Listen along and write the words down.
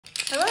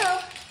Hello,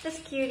 this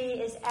cutie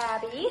is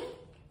Abby.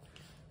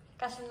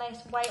 Got some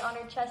nice white on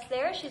her chest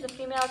there. She's a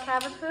female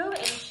Cavapoo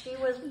and she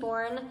was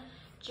born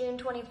June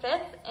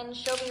 25th and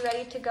she'll be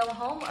ready to go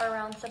home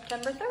around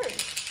September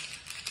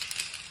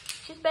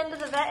 3rd. She's been to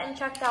the vet and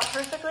checked out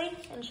perfectly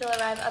and she'll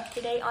arrive up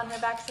to date on her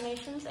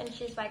vaccinations and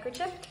she's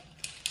microchipped.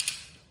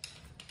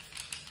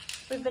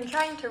 We've been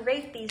trying to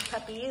rate these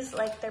puppies,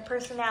 like their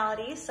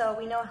personality, so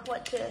we know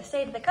what to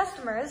say to the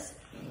customers.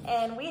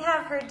 And we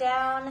have her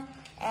down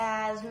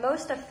as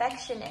most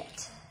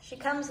affectionate. She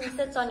comes and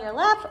sits on your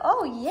lap.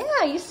 Oh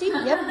yeah, you see,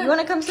 yep, you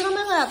wanna come sit on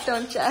my lap,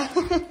 don't ya?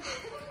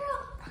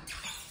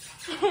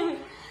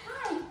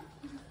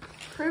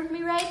 Proved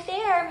me right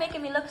there,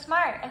 making me look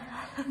smart.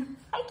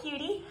 Hi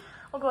cutie.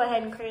 We'll go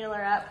ahead and cradle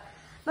her up.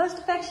 Most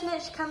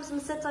affectionate, she comes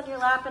and sits on your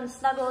lap and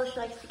snuggles. She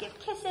likes to give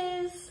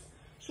kisses.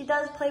 She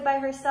does play by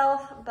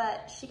herself,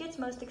 but she gets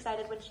most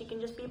excited when she can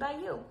just be by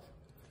you.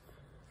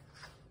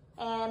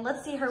 And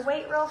let's see, her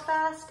weight real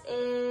fast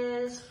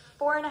is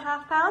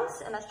 4.5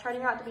 pounds, and that's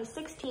charting her out to be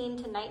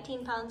 16 to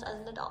 19 pounds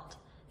as an adult.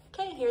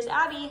 Okay, here's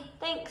Abby.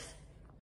 Thanks.